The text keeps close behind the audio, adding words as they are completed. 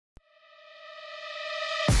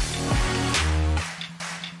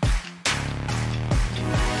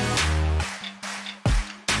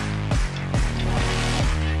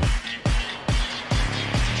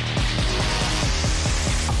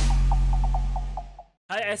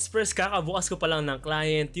Hi Espers, kakabukas ko pa lang ng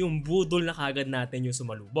client yung Budol na kagad natin yung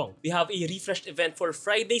sumalubong. We have a refreshed event for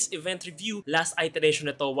Friday's event review. Last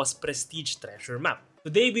iteration nito was Prestige Treasure Map.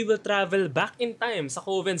 Today we will travel back in time sa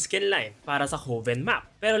Coven skill line para sa Coven Map.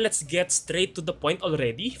 Pero let's get straight to the point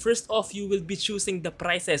already. First off, you will be choosing the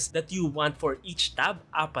prices that you want for each tab.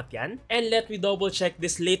 Apat yan. And let me double check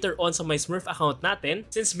this later on sa my Smurf account natin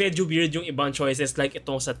since medyo weird yung ibang choices like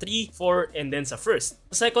itong sa 3, 4, and then sa first.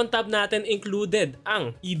 Sa second tab natin included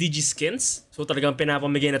ang EDG skins. So talagang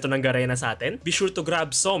pinapamigay na to ng Garena sa atin. Be sure to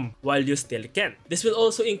grab some while you still can. This will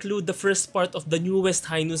also include the first part of the newest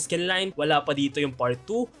high noon skill line. Wala pa dito yung part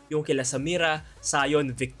 2, yung kila Samira,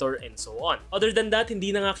 Sion, Victor, and so on. Other than that,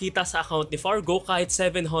 hindi na nga kita sa account ni Fargo kahit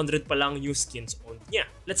 700 pa lang yung skins owned niya.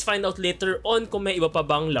 Let's find out later on kung may iba pa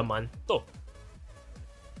bang laman to.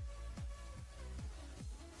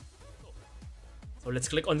 So let's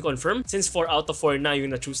click on confirm since 4 out of 4 na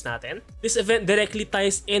yung na-choose natin. This event directly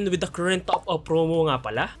ties in with the current top-up promo nga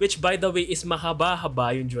pala, which by the way is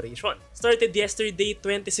mahaba-haba yung duration. Started yesterday,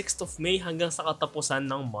 26th of May hanggang sa katapusan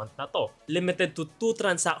ng month na to. Limited to 2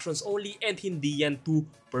 transactions only and hindi yan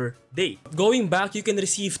 2 per day. Going back, you can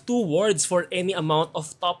receive 2 wards for any amount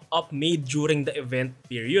of top-up made during the event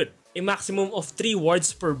period. A maximum of 3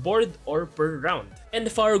 wards per board or per round. And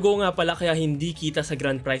Fargo nga pala kaya hindi kita sa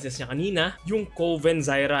grand prizes niya kanina yung Coven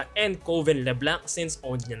Zyra and Coven LeBlanc since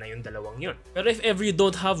owned niya na yung dalawang yun. Pero if ever you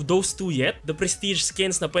don't have those 2 yet, the prestige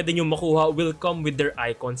skins na pwede nyo makuha will come with their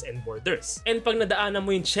icons and borders. And pag nadaanan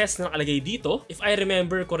mo yung chest na nakalagay dito, if I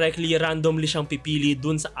remember correctly, randomly siyang pipili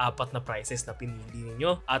dun sa 4 na prizes na pinili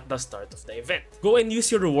niyo at the start of the event. Go and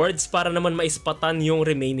use your rewards para naman maispatan yung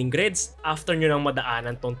remaining grids after nyo nang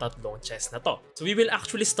madaanan tong 3 chest na to. So we will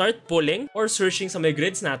actually start pulling or searching sa may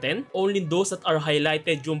grids natin. Only those that are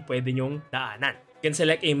highlighted yung pwede nyong daanan. You can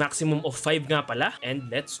select a maximum of 5 nga pala and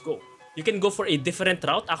let's go. You can go for a different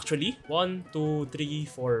route actually. 1, 2, 3,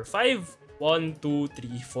 4, 5. 1, 2,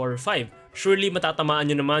 3, 4, 5. Surely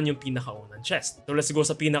matatamaan nyo naman yung pinakaunang chest. So let's go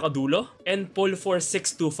sa pinakadulo and pull for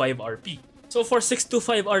 625 RP. So for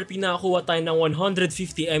 625 RP nakakuha tayo ng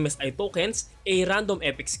 150 MSI tokens, a random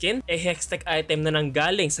epic skin, a hextech item na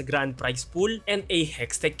nanggaling sa grand prize pool, and a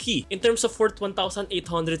hextech key. In terms of worth 1,850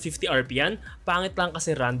 RP yan, pangit lang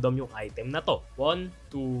kasi random yung item na to.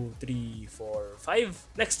 1, 2, 3, 4,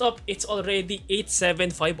 5. Next up, it's already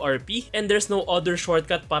 875 RP and there's no other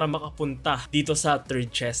shortcut para makapunta dito sa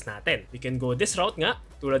third chest natin. We can go this route nga,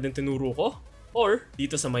 tulad ng tinuro ko, or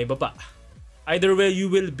dito sa may baba. Either way, you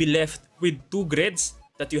will be left with 2 grids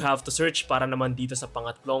that you have to search para naman dito sa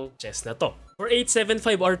pangatlong chest na to. For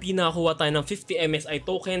 875 RP nakakuha tayo ng 50 MSI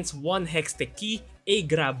tokens, 1 hextech key, a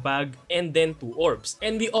grab bag, and then 2 orbs.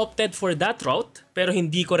 And we opted for that route, pero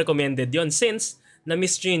hindi ko recommended yon since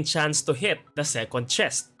na-miss nyo yung chance to hit the second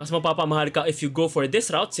chest. Mas mapapamahal ka if you go for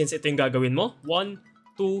this route since ito yung gagawin mo. 1,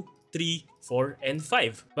 2, 3, 4, and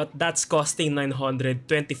 5. But that's costing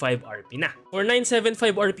 925 RP na. For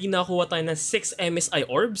 975 RP nakakuha tayo ng 6 MSI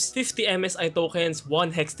orbs, 50 MSI tokens,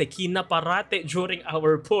 1 hextech key na parate during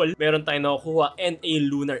our pull. Meron tayo nakukuha and a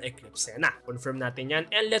lunar eclipse na. Confirm natin yan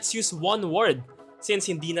and let's use 1 ward since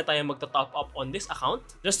hindi na tayo magta-top up on this account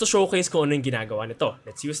just to showcase kung ano yung ginagawa nito.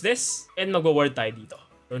 Let's use this and mag-ward tayo dito.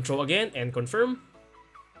 Control again and confirm.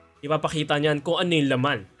 Ipapakita niyan kung ano yung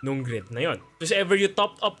laman nung grid na yon. So if ever you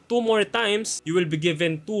topped up 2 more times, you will be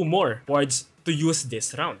given 2 more wards to use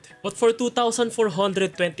this round. But for 2,425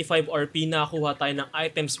 RP, nakakuha tayo ng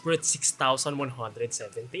items worth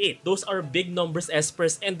 6,178. Those are big numbers,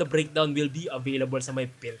 espers, and the breakdown will be available sa my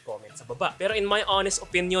pinned comment sa baba. Pero in my honest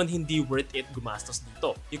opinion, hindi worth it gumastos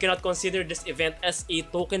dito. You cannot consider this event as a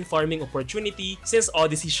token farming opportunity since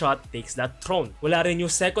Odyssey Shot takes that throne. Wala rin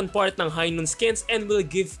yung second part ng high noon skins and will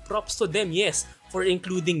give props to them, yes, for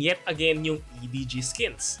including yet again yung EDG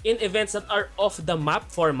skins. In events that are off the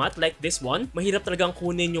map format like this one, mahirap talagang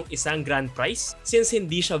kunin yung isang grand prize since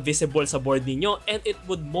hindi siya visible sa board ninyo and it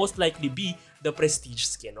would most likely be the prestige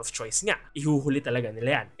skin of choice nga. Ihuhuli talaga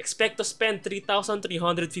nila yan. Expect to spend 3,350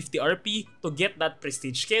 RP to get that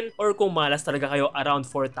prestige skin or kung malas talaga kayo around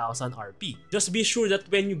 4,000 RP. Just be sure that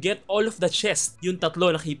when you get all of the chests, yung 3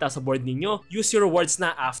 nakita sa board ninyo, use your rewards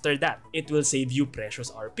na after that. It will save you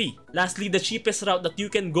precious RP. Lastly, the cheapest route that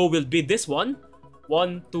you can go will be this one.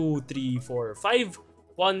 1, 2, 3, 4, 5.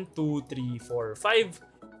 1, 2, 3, 4,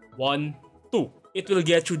 5. 1, 2. It will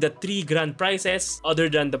get you the 3 grand prizes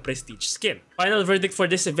other than the prestige skin. Final verdict for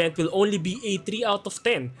this event will only be a 3 out of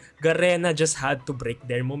 10. Garena just had to break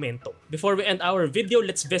their momentum. Before we end our video,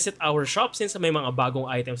 let's visit our shop since may mga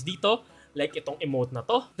bagong items dito. like itong emote na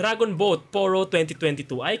to, Dragon Boat Poro 2022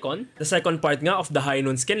 icon, the second part nga of the High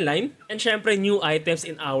Noon skin line, and syempre new items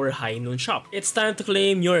in our High Noon shop. It's time to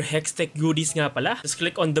claim your Hextech goodies nga pala. Just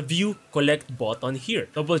click on the view collect button here.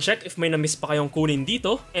 Double check if may na-miss pa kayong kunin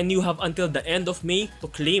dito, and you have until the end of May to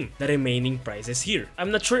claim the remaining prizes here.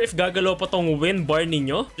 I'm not sure if gagalaw pa tong win bar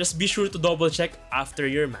ninyo, just be sure to double check after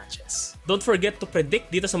your matches. Don't forget to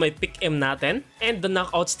predict dito sa may pick-em natin, and the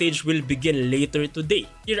knockout stage will begin later today.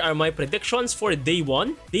 Here are my predictions for day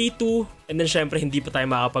 1, day 2, and then syempre hindi pa tayo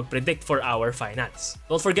makapag-predict for our finals.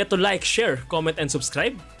 Don't forget to like, share, comment, and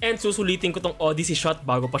subscribe. And susulitin ko tong Odyssey shot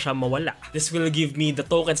bago pa siya mawala. This will give me the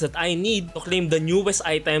tokens that I need to claim the newest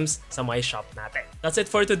items sa my shop natin. That's it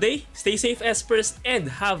for today. Stay safe, espers, and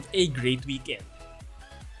have a great weekend.